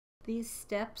These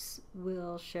steps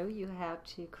will show you how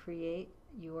to create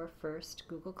your first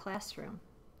Google Classroom.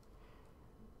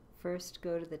 First,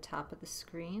 go to the top of the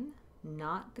screen,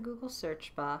 not the Google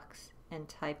search box, and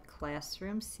type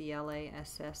classroom,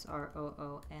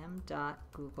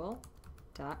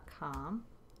 classroom.google.com.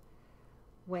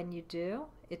 When you do,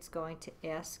 it's going to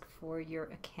ask for your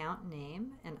account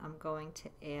name, and I'm going to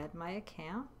add my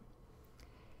account.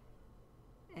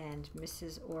 And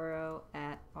Mrs. Oro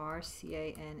at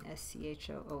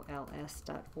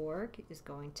rcanschools.org is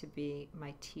going to be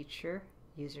my teacher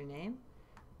username.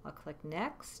 I'll click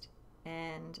next,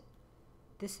 and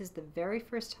this is the very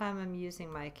first time I'm using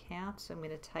my account, so I'm going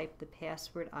to type the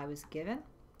password I was given.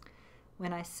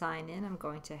 When I sign in, I'm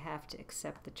going to have to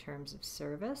accept the terms of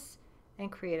service and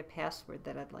create a password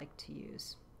that I'd like to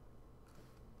use.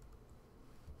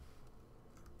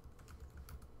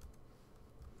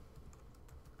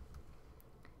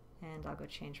 And I'll go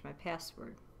change my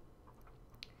password.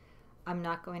 I'm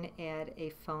not going to add a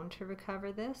phone to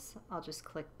recover this. I'll just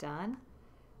click done.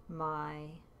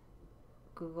 My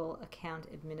Google account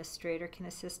administrator can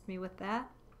assist me with that.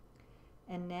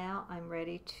 And now I'm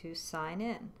ready to sign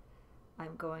in.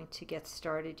 I'm going to get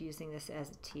started using this as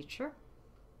a teacher.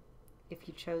 If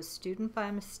you chose student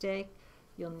by mistake,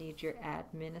 you'll need your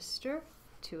administrator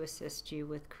to assist you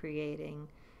with creating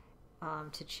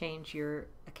to change your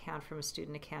account from a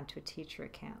student account to a teacher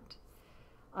account.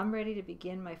 I'm ready to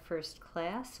begin my first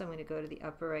class, so I'm going to go to the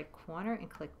upper right corner and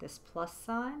click this plus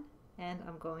sign, and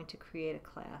I'm going to create a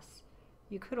class.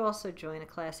 You could also join a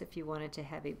class if you wanted to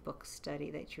have a book study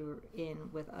that you were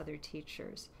in with other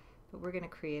teachers, but we're going to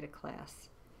create a class.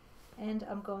 And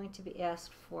I'm going to be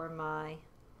asked for my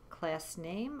class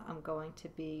name. I'm going to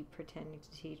be pretending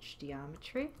to teach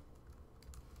geometry.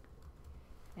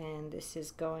 And this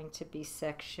is going to be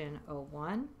section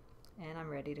 01, and I'm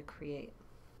ready to create.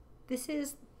 This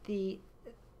is the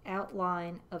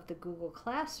outline of the Google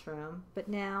Classroom, but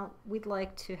now we'd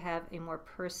like to have a more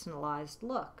personalized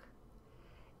look.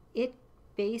 It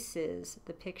bases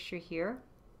the picture here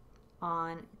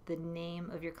on the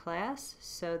name of your class,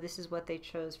 so this is what they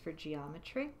chose for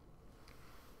geometry.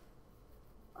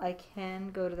 I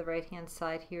can go to the right hand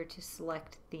side here to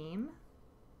select theme,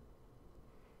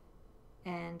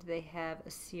 and they have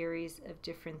a series of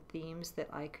different themes that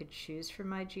I could choose for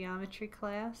my geometry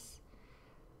class.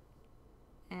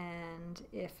 And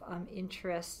if I'm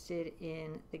interested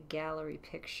in the gallery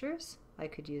pictures, I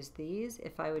could use these.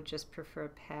 If I would just prefer a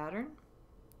pattern,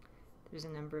 there's a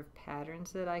number of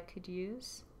patterns that I could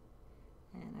use,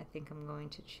 and I think I'm going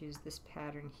to choose this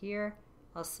pattern here.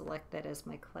 I'll select that as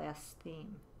my class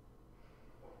theme.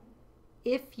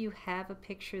 If you have a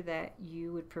picture that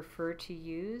you would prefer to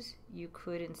use, you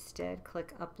could instead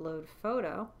click Upload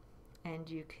Photo, and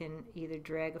you can either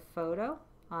drag a photo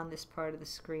on this part of the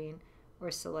screen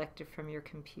or select it from your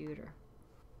computer.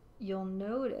 You'll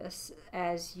notice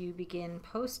as you begin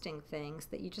posting things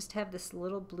that you just have this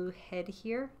little blue head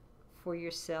here for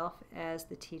yourself as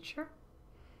the teacher.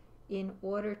 In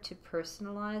order to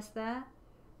personalize that,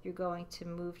 you're going to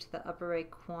move to the upper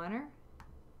right corner,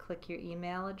 click your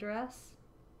email address,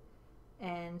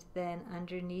 and then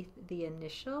underneath the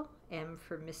initial, M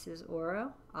for Mrs.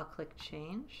 Oro, I'll click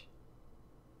change.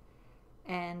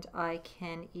 And I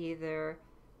can either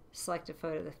select a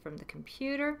photo from the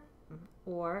computer,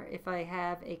 or if I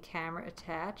have a camera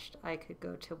attached, I could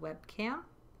go to webcam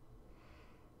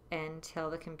and tell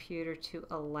the computer to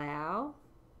allow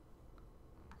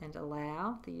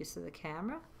the use of the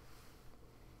camera.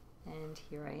 And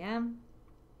here I am.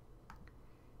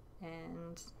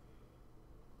 And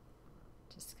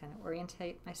just kind of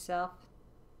orientate myself.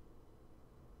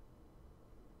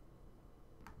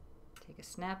 Take a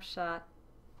snapshot.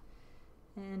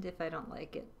 And if I don't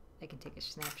like it, I can take a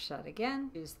snapshot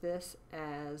again. Use this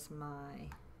as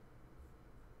my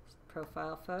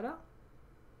profile photo.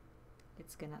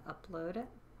 It's going to upload it.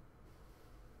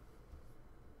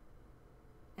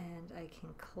 And I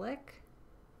can click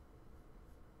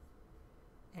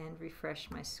and refresh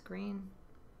my screen.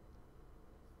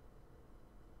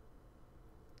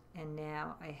 And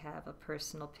now I have a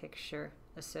personal picture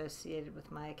associated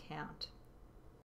with my account.